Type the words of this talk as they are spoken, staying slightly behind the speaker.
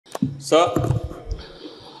Sir,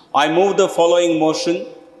 I move the following motion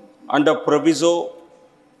under proviso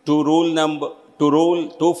to Rule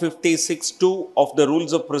 256(2) of the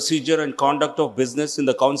Rules of Procedure and Conduct of Business in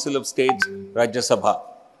the Council of States, Rajya Sabha,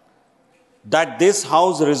 that this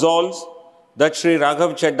House resolves that Shri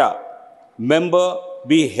Raghav Chadha, member,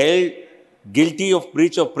 be held guilty of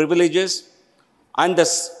breach of privileges and the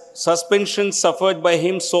suspension suffered by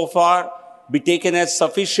him so far be taken as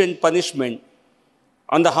sufficient punishment,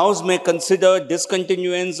 and the House may consider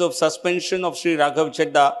discontinuance of suspension of Shri Raghav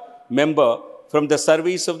Chadha, member, from the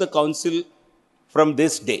service of the Council from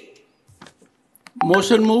this date.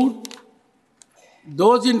 Motion moved.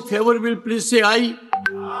 Those in favor will please say aye.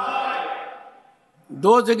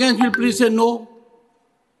 Those against will please say no.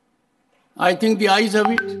 I think the ayes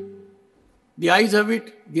have it. The ayes have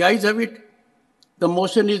it. The ayes have it. The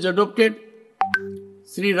motion is adopted.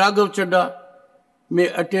 Sri Raghav Chadha may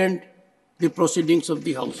attend the proceedings of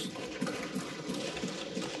the House.